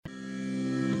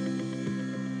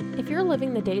If you're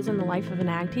living the days in the life of an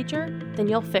ag teacher, then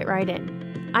you'll fit right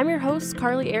in. I'm your host,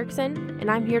 Carly Erickson,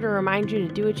 and I'm here to remind you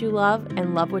to do what you love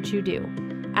and love what you do.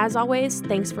 As always,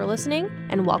 thanks for listening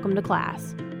and welcome to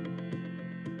class.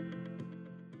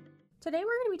 Today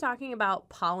we're going to be talking about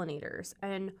pollinators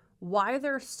and why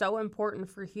they're so important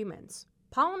for humans.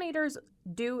 Pollinators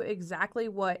do exactly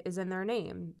what is in their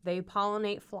name. They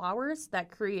pollinate flowers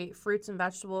that create fruits and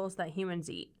vegetables that humans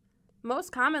eat.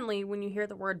 Most commonly, when you hear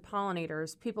the word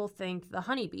pollinators, people think the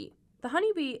honeybee. The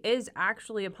honeybee is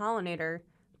actually a pollinator,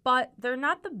 but they're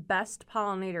not the best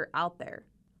pollinator out there.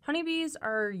 Honeybees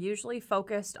are usually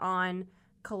focused on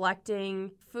collecting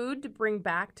food to bring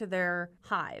back to their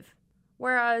hive,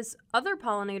 whereas other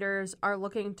pollinators are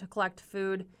looking to collect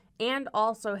food and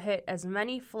also hit as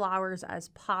many flowers as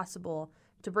possible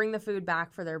to bring the food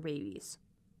back for their babies.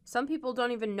 Some people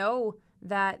don't even know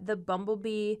that the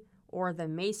bumblebee or the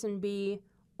mason bee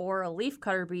or a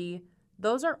leafcutter bee,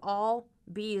 those are all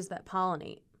bees that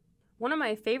pollinate. One of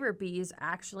my favorite bees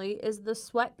actually is the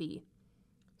sweat bee.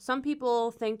 Some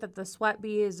people think that the sweat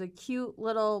bee is a cute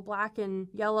little black and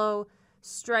yellow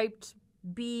striped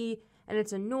bee and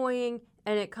it's annoying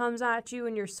and it comes at you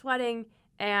and you're sweating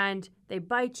and they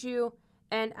bite you,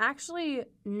 and actually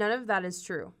none of that is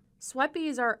true. Sweat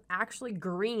bees are actually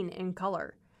green in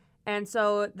color. And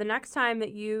so the next time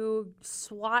that you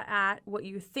swat at what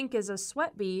you think is a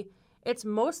sweat bee, it's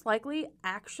most likely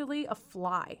actually a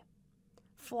fly.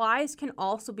 Flies can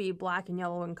also be black and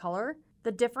yellow in color.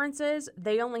 The difference is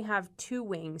they only have 2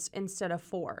 wings instead of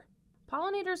 4.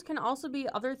 Pollinators can also be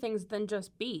other things than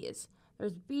just bees.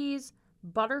 There's bees,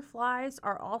 butterflies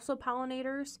are also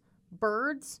pollinators,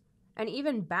 birds, and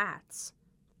even bats.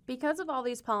 Because of all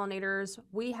these pollinators,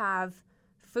 we have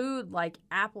food like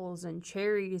apples and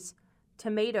cherries,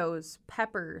 tomatoes,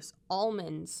 peppers,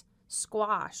 almonds,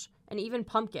 squash, and even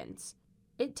pumpkins.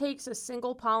 It takes a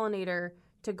single pollinator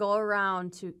to go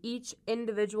around to each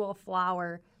individual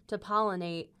flower to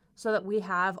pollinate so that we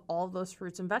have all those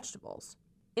fruits and vegetables.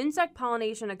 Insect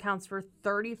pollination accounts for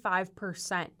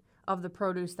 35% of the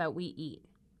produce that we eat.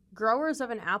 Growers of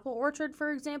an apple orchard,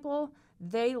 for example,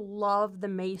 they love the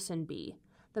mason bee.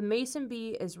 The mason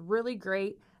bee is really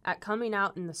great at coming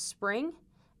out in the spring,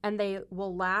 and they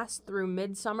will last through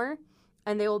midsummer,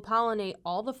 and they will pollinate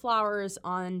all the flowers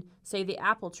on, say, the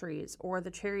apple trees or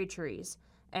the cherry trees,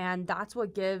 and that's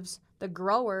what gives the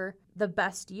grower the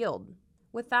best yield.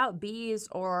 Without bees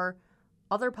or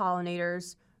other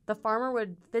pollinators, the farmer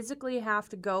would physically have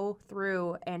to go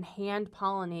through and hand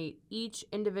pollinate each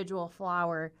individual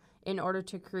flower in order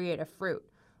to create a fruit,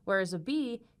 whereas a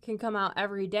bee can come out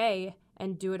every day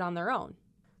and do it on their own.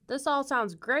 This all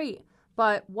sounds great,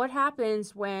 but what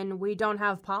happens when we don't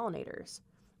have pollinators?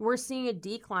 We're seeing a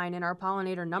decline in our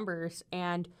pollinator numbers,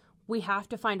 and we have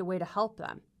to find a way to help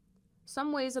them.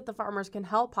 Some ways that the farmers can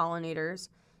help pollinators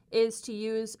is to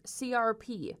use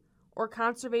CRP, or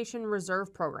Conservation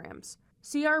Reserve Programs.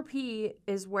 CRP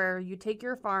is where you take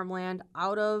your farmland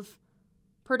out of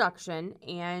production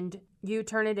and you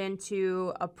turn it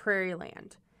into a prairie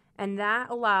land. And that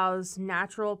allows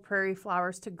natural prairie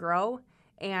flowers to grow,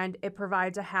 and it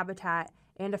provides a habitat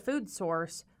and a food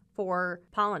source for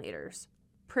pollinators.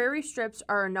 Prairie strips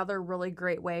are another really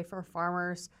great way for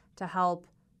farmers to help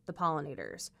the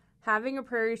pollinators. Having a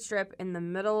prairie strip in the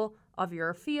middle of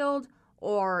your field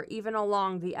or even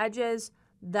along the edges,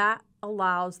 that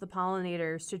allows the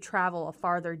pollinators to travel a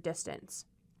farther distance.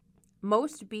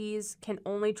 Most bees can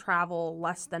only travel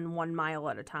less than 1 mile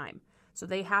at a time. So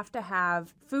they have to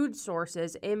have food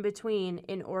sources in between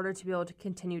in order to be able to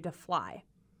continue to fly.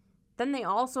 Then they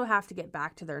also have to get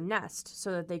back to their nest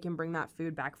so that they can bring that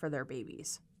food back for their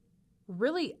babies.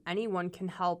 Really, anyone can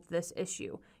help this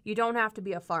issue. You don't have to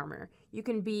be a farmer. You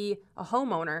can be a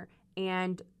homeowner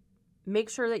and make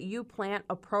sure that you plant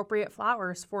appropriate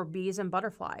flowers for bees and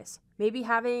butterflies. Maybe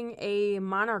having a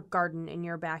monarch garden in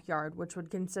your backyard, which would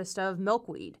consist of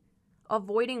milkweed.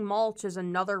 Avoiding mulch is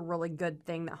another really good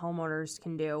thing that homeowners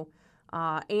can do,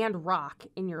 and rock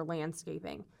in your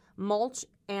landscaping. Mulch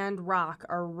and rock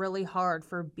are really hard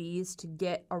for bees to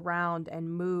get around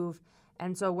and move,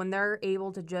 and so when they're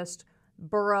able to just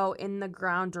burrow in the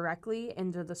ground directly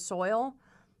into the soil,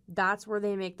 that's where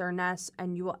they make their nests,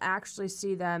 and you will actually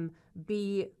see them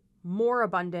be more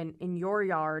abundant in your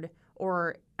yard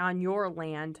or on your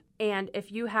land. And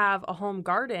if you have a home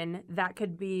garden, that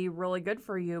could be really good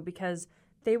for you because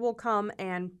they will come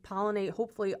and pollinate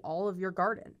hopefully all of your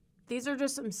garden. These are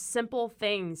just some simple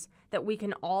things that we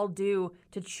can all do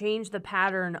to change the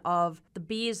pattern of the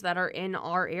bees that are in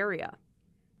our area.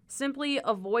 Simply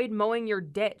avoid mowing your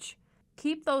ditch.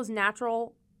 Keep those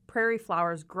natural prairie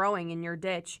flowers growing in your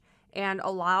ditch and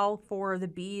allow for the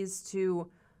bees to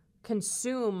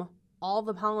consume all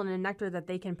the pollen and nectar that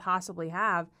they can possibly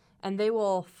have, and they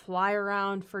will fly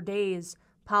around for days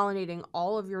pollinating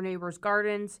all of your neighbors'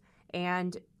 gardens,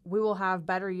 and we will have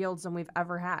better yields than we've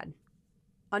ever had.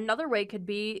 Another way could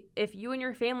be if you and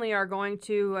your family are going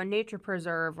to a nature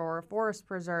preserve or a forest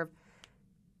preserve,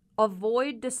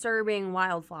 avoid disturbing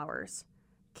wildflowers.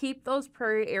 Keep those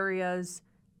prairie areas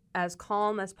as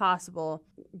calm as possible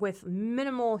with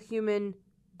minimal human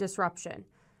disruption.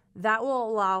 That will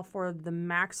allow for the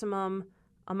maximum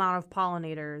amount of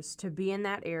pollinators to be in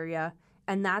that area,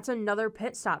 and that's another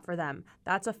pit stop for them.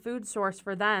 That's a food source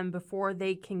for them before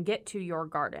they can get to your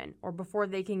garden or before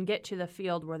they can get to the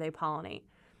field where they pollinate.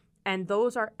 And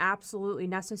those are absolutely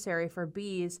necessary for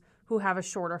bees who have a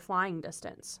shorter flying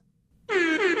distance.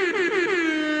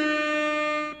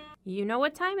 You know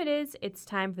what time it is. It's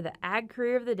time for the Ag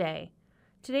Career of the Day.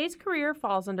 Today's career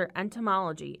falls under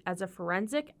entomology as a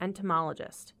forensic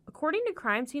entomologist. According to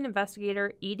crime scene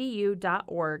investigator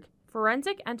edu.org,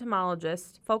 forensic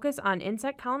entomologists focus on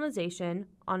insect colonization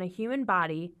on a human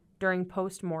body during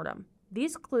post-mortem.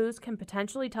 These clues can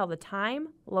potentially tell the time,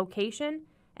 location,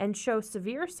 and show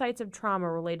severe sites of trauma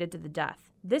related to the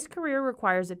death. This career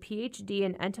requires a PhD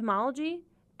in entomology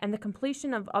and the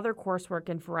completion of other coursework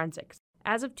in forensics.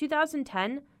 As of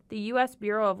 2010, the U.S.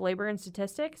 Bureau of Labor and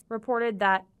Statistics reported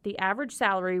that the average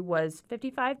salary was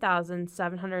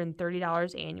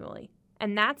 $55,730 annually.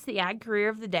 And that's the Ag Career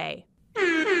of the Day.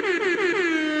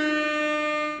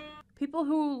 People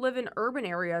who live in urban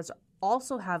areas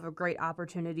also have a great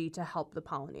opportunity to help the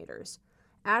pollinators.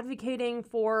 Advocating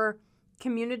for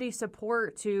community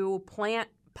support to plant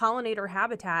pollinator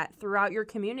habitat throughout your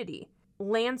community.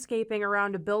 Landscaping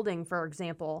around a building, for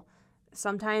example.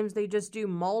 Sometimes they just do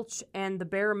mulch and the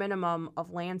bare minimum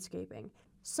of landscaping.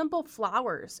 Simple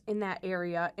flowers in that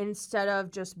area instead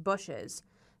of just bushes.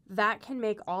 That can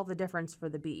make all the difference for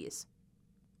the bees.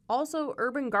 Also,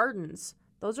 urban gardens.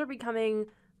 Those are becoming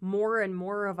more and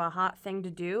more of a hot thing to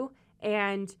do.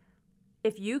 And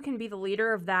if you can be the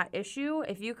leader of that issue,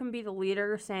 if you can be the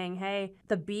leader saying, hey,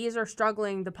 the bees are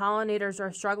struggling, the pollinators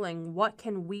are struggling, what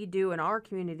can we do in our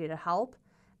community to help?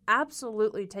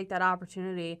 Absolutely take that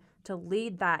opportunity to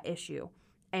lead that issue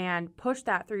and push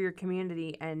that through your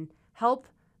community and help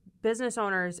business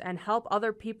owners and help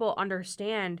other people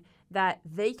understand that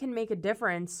they can make a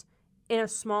difference in a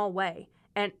small way.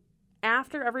 And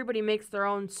after everybody makes their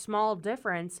own small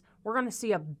difference, we're going to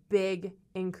see a big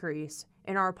increase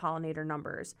in our pollinator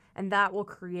numbers. And that will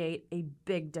create a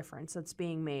big difference that's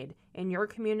being made in your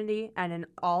community and in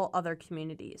all other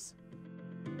communities.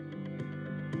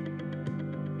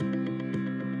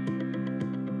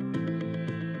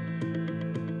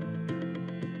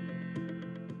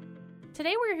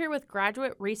 Today we're here with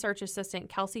graduate research assistant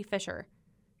Kelsey Fisher.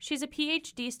 She's a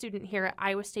PhD student here at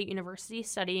Iowa State University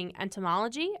studying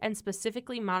entomology and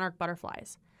specifically monarch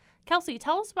butterflies. Kelsey,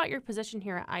 tell us about your position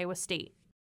here at Iowa State.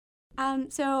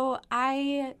 So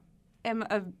I am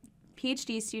a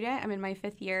PhD student. I'm in my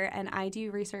 5th year, and I do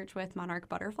research with monarch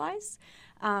butterflies.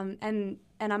 And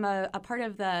I'm a part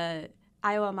of the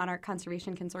Iowa Monarch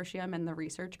Conservation Consortium and the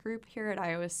research group here at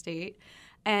Iowa State.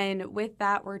 And with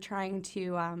that, we're trying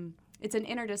to it's an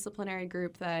interdisciplinary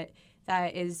group that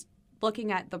is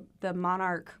looking at the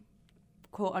monarch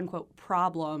quote-unquote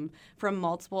problem from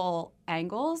multiple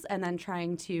angles and then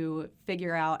trying to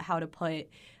figure out how to put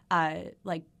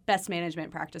best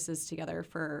management practices together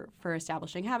for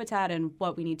establishing habitat and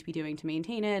what we need to be doing to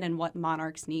maintain it and what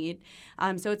monarchs need.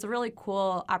 So it's a really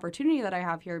cool opportunity that I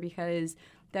have here because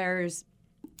there's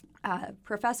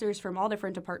professors from all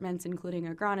different departments, including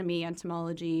agronomy,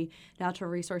 entomology, natural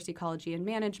resource ecology and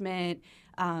management,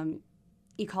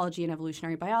 ecology and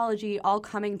evolutionary biology, all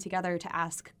coming together to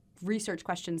ask research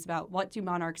questions about what do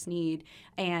monarchs need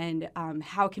and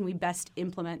how can we best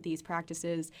implement these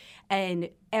practices. And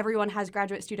everyone has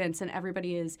graduate students and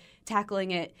everybody is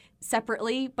tackling it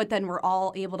separately, but then we're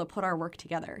all able to put our work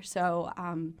together. So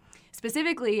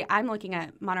specifically, I'm looking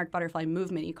at monarch butterfly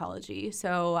movement ecology.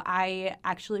 So I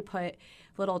actually put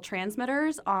little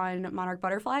transmitters on monarch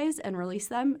butterflies and release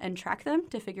them and track them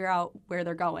to figure out where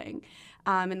they're going.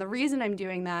 And the reason I'm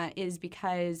doing that is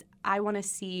because I want to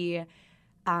see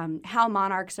how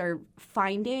monarchs are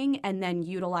finding and then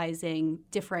utilizing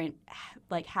different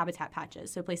habitat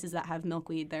patches. So places that have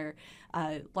milkweed, their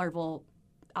larval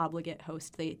obligate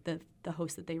host, the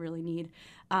host that they really need.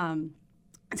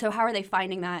 So how are they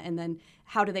finding that, and then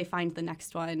how do they find the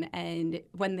next one? And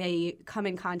when they come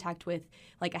in contact with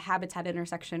a habitat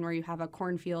intersection where you have a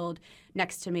cornfield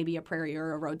next to maybe a prairie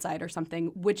or a roadside or something,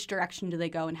 which direction do they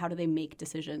go and how do they make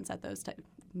decisions at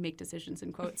make decisions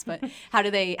in quotes, but how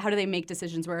do they make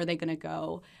decisions? Where are they going to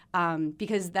go?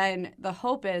 Because then the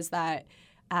hope is that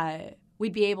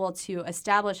we'd be able to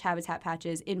establish habitat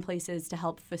patches in places to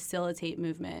help facilitate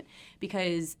movement,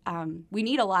 because we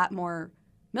need a lot more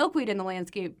milkweed in the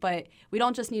landscape, but we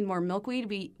don't just need more milkweed.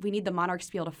 We need the monarchs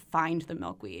to be able to find the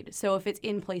milkweed. So if it's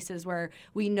in places where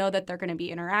we know that they're going to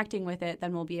be interacting with it,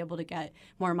 then we'll be able to get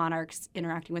more monarchs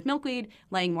interacting with milkweed,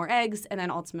 laying more eggs, and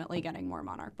then ultimately getting more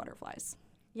monarch butterflies.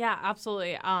 Yeah,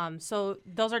 absolutely. So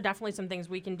those are definitely some things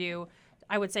we can do,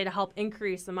 I would say, to help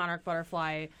increase the monarch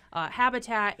butterfly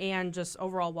habitat and just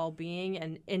overall well-being.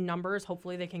 And in numbers,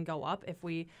 hopefully they can go up if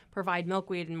we provide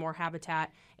milkweed and more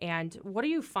habitat. And what are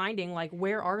you finding? Like,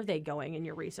 where are they going in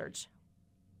your research?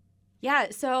 Yeah,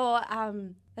 so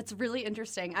that's really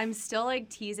interesting. I'm still like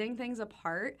teasing things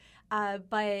apart,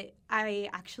 but I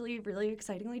actually really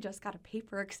excitingly just got a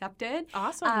paper accepted.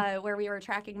 Awesome. Where we were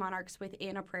tracking monarchs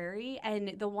within a prairie.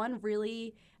 And the one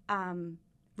really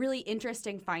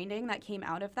interesting finding that came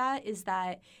out of that is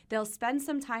that they'll spend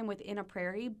some time within a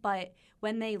prairie, but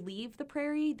when they leave the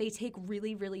prairie, they take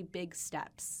really, really big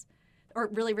steps. Or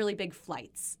really, really big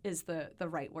flights is the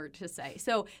right word to say.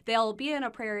 So they'll be in a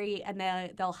prairie and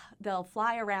they'll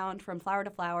fly around from flower to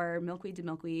flower, milkweed to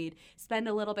milkweed, spend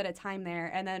a little bit of time there,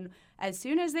 and then as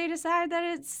soon as they decide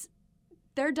that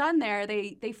they're done there,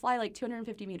 they fly like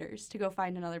 250 meters to go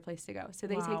find another place to go. So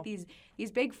they take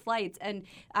these big flights, and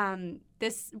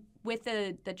this with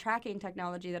the tracking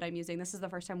technology that I'm using, this is the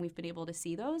first time we've been able to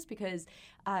see those, because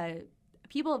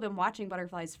people have been watching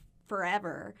butterflies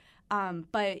forever.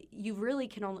 But you really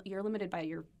you're limited by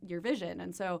your vision.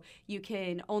 And so you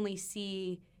can only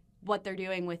see what they're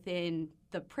doing within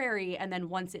the prairie. And then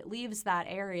once it leaves that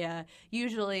area,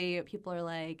 usually people are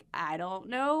like, I don't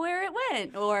know where it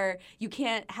went. Or you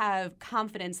can't have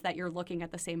confidence that you're looking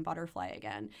at the same butterfly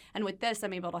again. And with this,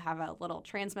 I'm able to have a little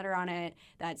transmitter on it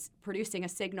that's producing a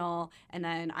signal. And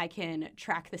then I can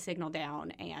track the signal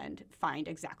down and find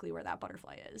exactly where that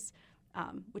butterfly is.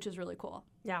 Which is really cool.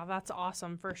 Yeah, that's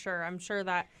awesome for sure. I'm sure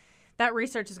that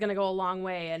research is going to go a long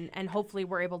way, and hopefully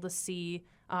we're able to see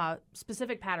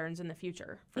specific patterns in the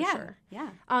future for sure.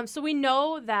 Yeah. So we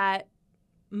know that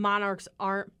monarchs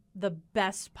aren't the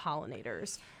best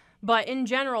pollinators, but in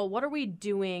general, what are we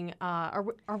doing? Are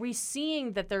we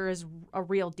seeing that there is a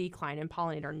real decline in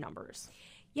pollinator numbers?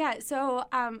 Yeah, so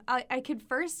I could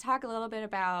first talk a little bit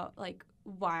about like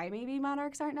why maybe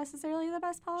monarchs aren't necessarily the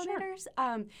best pollinators.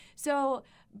 Sure. So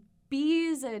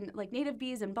bees and like native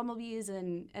bees and bumblebees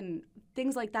and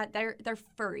things like that, they're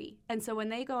furry. And so when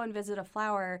they go and visit a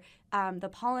flower, the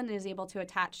pollen is able to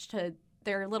attach to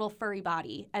their little furry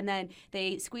body, and then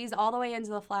they squeeze all the way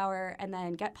into the flower and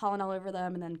then get pollen all over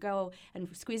them and then go and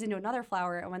squeeze into another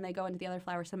flower. And when they go into the other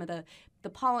flower, some of the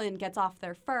pollen gets off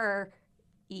their fur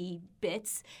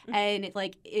bits, and it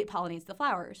pollinates the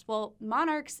flowers. Well,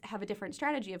 monarchs have a different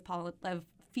strategy of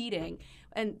feeding,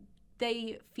 and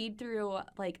they feed through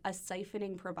like a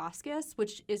siphoning proboscis,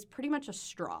 which is pretty much a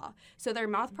straw. So their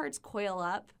mouth parts coil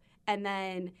up, and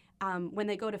then when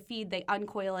they go to feed, they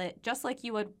uncoil it just like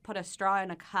you would put a straw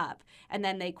in a cup, and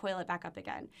then they coil it back up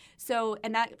again. So,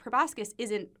 and that proboscis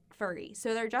isn't furry.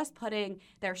 So they're just putting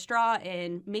their straw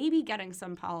in, maybe getting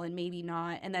some pollen, maybe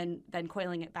not, and then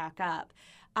coiling it back up.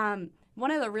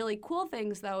 One of the really cool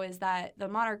things, though, is that the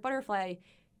monarch butterfly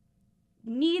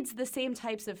needs the same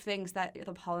types of things that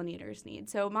the pollinators need.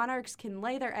 So monarchs can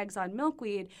lay their eggs on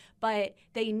milkweed, but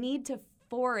they need to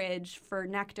forage for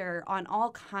nectar on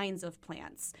all kinds of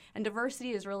plants. And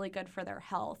diversity is really good for their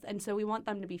health. And so we want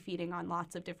them to be feeding on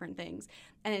lots of different things.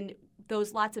 And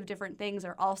those lots of different things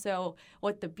are also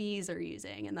what the bees are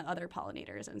using and the other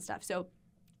pollinators and stuff. So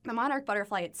the monarch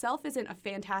butterfly itself isn't a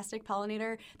fantastic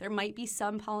pollinator. There might be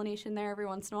some pollination there every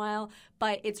once in a while,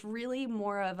 but it's really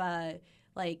more of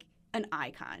an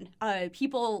icon.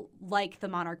 People like the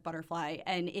monarch butterfly,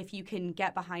 and if you can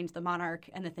get behind the monarch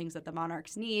and the things that the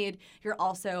monarchs need, you're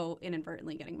also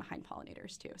inadvertently getting behind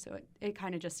pollinators too. So it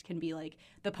kind of just can be like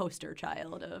the poster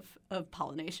child of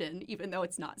pollination, even though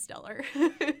it's not stellar.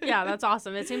 Yeah, that's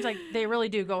awesome. It seems like they really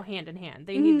do go hand in hand.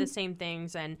 They need the same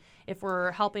things, and if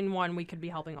we're helping one, we could be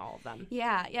helping all of them.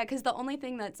 Yeah, because the only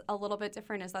thing that's a little bit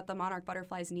different is that the monarch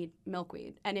butterflies need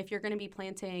milkweed. And if you're going to be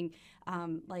planting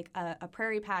a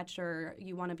prairie patch, or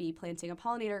you want to be planting a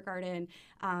pollinator garden,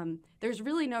 there's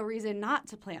really no reason not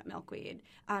to plant milkweed,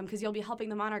 because you'll be helping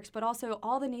the monarchs, but also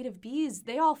all the native bees,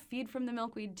 they all feed from the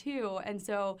milkweed too. And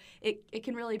so it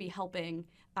can really be helping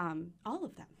all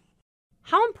of them.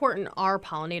 How important are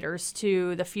pollinators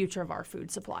to the future of our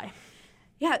food supply?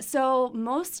 Yeah, so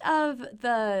most of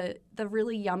the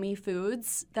really yummy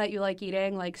foods that you like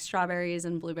eating, like strawberries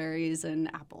and blueberries and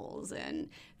apples and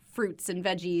fruits and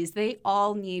veggies, they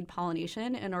all need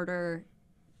pollination in order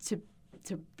to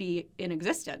be in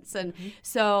existence. And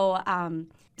so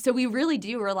we really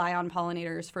do rely on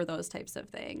pollinators for those types of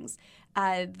things.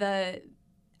 I'm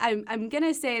going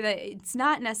to say that it's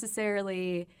not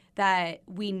necessarily that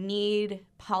we need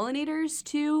pollinators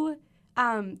to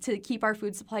keep our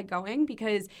food supply going,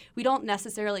 because we don't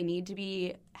necessarily need to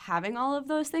be having all of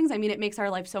those things. I mean, it makes our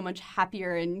life so much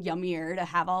happier and yummier to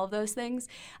have all of those things.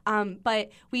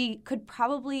 But we could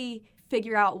probably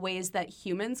figure out ways that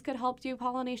humans could help do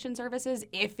pollination services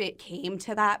if it came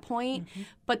to that point. Mm-hmm.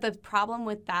 But the problem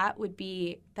with that would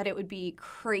be that it would be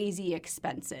crazy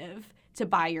expensive to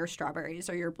buy your strawberries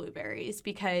or your blueberries,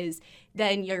 because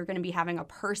then you're going to be having a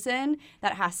person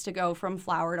that has to go from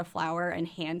flower to flower and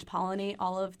hand pollinate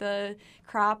all of the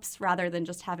crops, rather than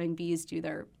just having bees do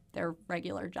their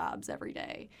regular jobs every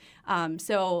day.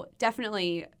 So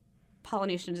definitely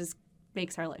pollination just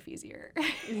makes our life easier.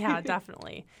 Yeah,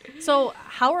 definitely. So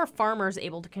how are farmers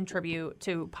able to contribute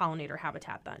to pollinator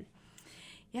habitat then?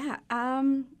 Yeah,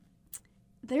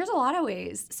 there's a lot of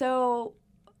ways. So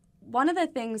one of the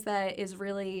things that is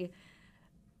really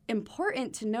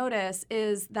important to notice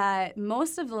is that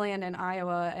most of the land in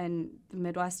Iowa and the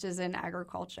Midwest is in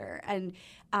agriculture. And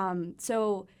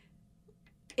so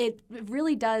it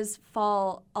really does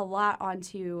fall a lot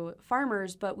onto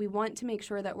farmers, but we want to make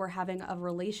sure that we're having a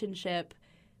relationship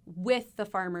with the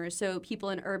farmers so people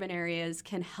in urban areas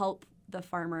can help the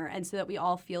farmer, and so that we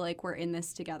all feel like we're in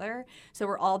this together. So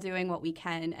we're all doing what we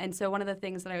can. And so one of the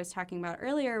things that I was talking about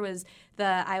earlier was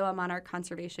the Iowa Monarch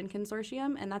Conservation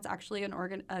Consortium, and that's actually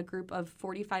a group of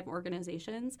 45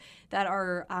 organizations that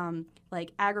are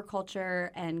like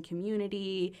agriculture and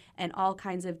community and all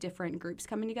kinds of different groups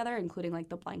coming together, including like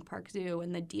the Blank Park Zoo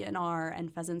and the DNR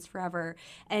and Pheasants Forever.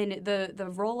 And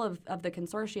the role of the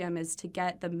consortium is to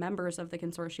get the members of the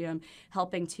consortium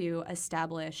helping to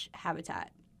establish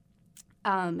habitat.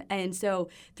 And so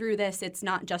through this, it's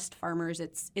not just farmers,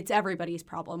 it's everybody's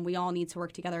problem. We all need to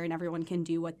work together and everyone can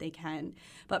do what they can.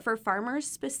 But for farmers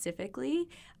specifically,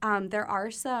 there are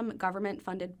some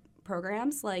government-funded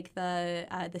programs like the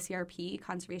CRP,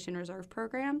 Conservation Reserve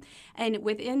Program. And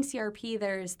within CRP,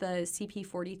 there's the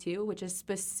CP42, which is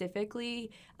specifically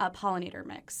a pollinator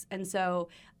mix. And so,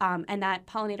 and that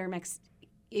pollinator mix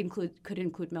could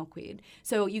include milkweed.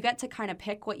 So you get to kind of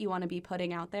pick what you want to be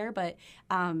putting out there, but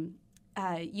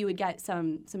you would get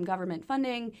some government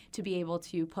funding to be able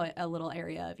to put a little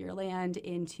area of your land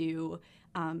into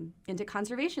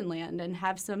conservation land and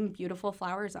have some beautiful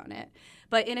flowers on it.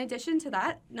 But in addition to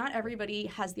that, not everybody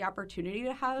has the opportunity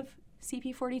to have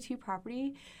CP42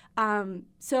 property.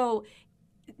 So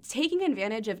taking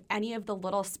advantage of any of the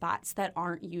little spots that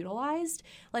aren't utilized,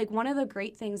 like one of the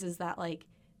great things is that like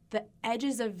the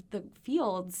edges of the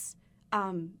fields,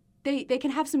 they can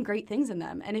have some great things in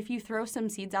them. And if you throw some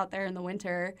seeds out there in the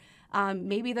winter,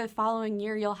 maybe the following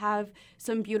year you'll have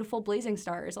some beautiful blazing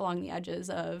stars along the edges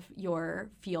of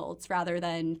your fields rather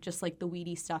than just like the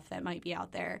weedy stuff that might be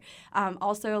out there.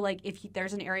 Also, like if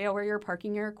there's an area where you're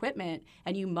parking your equipment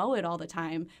and you mow it all the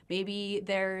time, maybe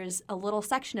there's a little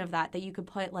section of that you could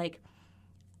put like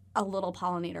a little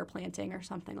pollinator planting or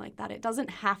something like that. It doesn't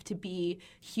have to be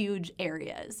huge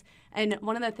areas. And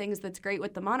one of the things that's great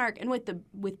with the monarch and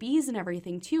with bees and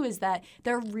everything too is that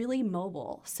they're really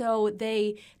mobile. So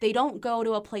they don't go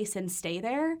to a place and stay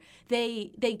there.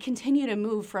 They continue to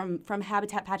move from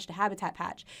habitat patch to habitat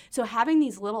patch. So having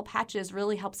these little patches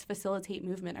really helps facilitate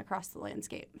movement across the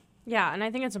landscape. Yeah, and I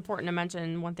think it's important to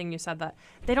mention one thing you said, that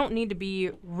they don't need to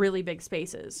be really big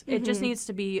spaces. Mm-hmm. It just needs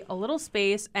to be a little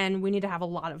space, and we need to have a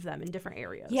lot of them in different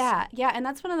areas. Yeah, and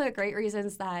that's one of the great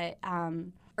reasons that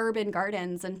urban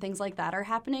gardens and things like that are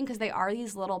happening, because they are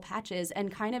these little patches,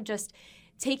 and kind of just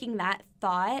taking that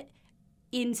thought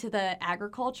into the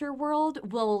agriculture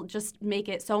world will just make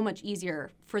it so much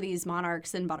easier for these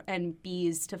monarchs and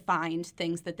bees to find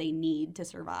things that they need to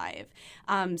survive.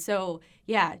 So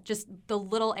yeah, just the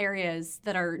little areas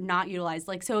that are not utilized.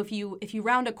 Like, so if you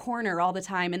round a corner all the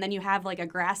time and then you have like a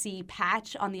grassy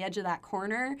patch on the edge of that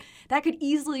corner, that could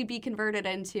easily be converted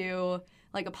into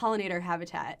like a pollinator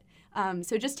habitat.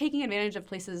 So just taking advantage of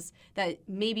places that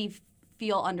maybe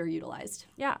feel underutilized.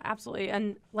 Yeah, absolutely.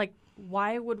 And like,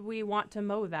 why would we want to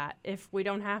mow that if we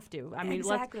don't have to? I mean,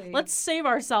 exactly. let's save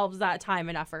ourselves that time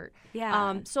and effort.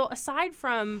 Yeah. So aside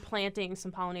from planting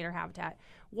some pollinator habitat,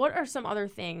 what are some other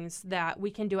things that we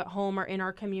can do at home or in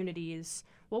our communities?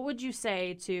 What would you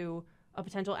say to a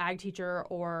potential ag teacher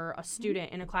or a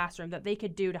student in a classroom that they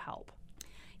could do to help?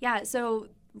 Yeah, so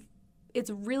it's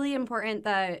really important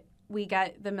that we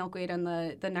get the milkweed and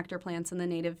the nectar plants and the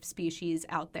native species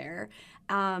out there.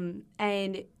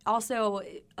 And also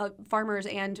farmers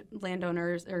and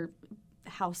landowners or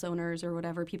house owners or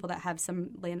whatever, people that have some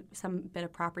land, some bit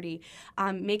of property,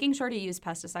 making sure to use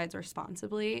pesticides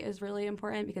responsibly is really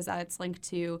important because that's linked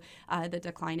to the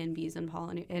decline in bees and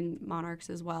and monarchs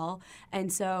as well.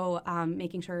 And so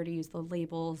making sure to use the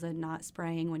labels and not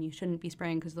spraying when you shouldn't be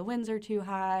spraying because the winds are too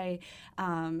high,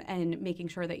 and making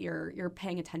sure that you're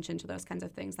paying attention to those kinds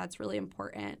of things. That's really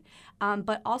important.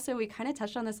 But also, we kind of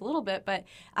touched on this a little bit, but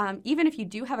even if you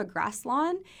do have a grass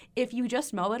lawn, if you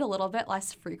just mow it a little bit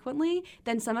less frequently,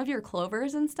 then some of your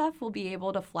clovers and stuff will be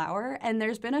able to flower. And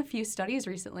there's been a few studies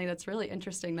recently that's really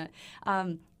interesting that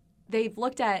they've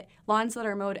looked at lawns that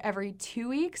are mowed every 2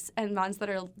 weeks and lawns that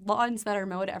are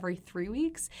mowed every 3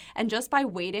 weeks. And just by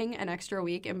waiting an extra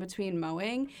week in between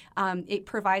mowing, it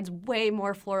provides way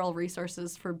more floral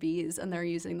resources for bees, and they're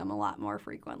using them a lot more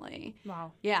frequently.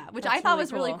 Wow. Yeah, which That's I thought really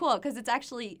was really cool. cool because it's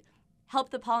actually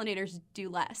helped the pollinators do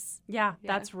less. Yeah,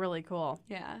 Yeah. that's really cool.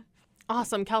 Yeah.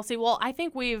 Awesome, Kelsey. Well, I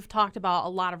think we've talked about a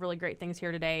lot of really great things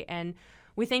here today, and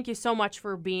we thank you so much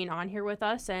for being on here with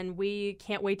us, and we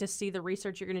can't wait to see the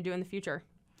research you're going to do in the future.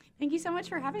 Thank you so much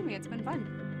for having me. It's been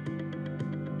fun.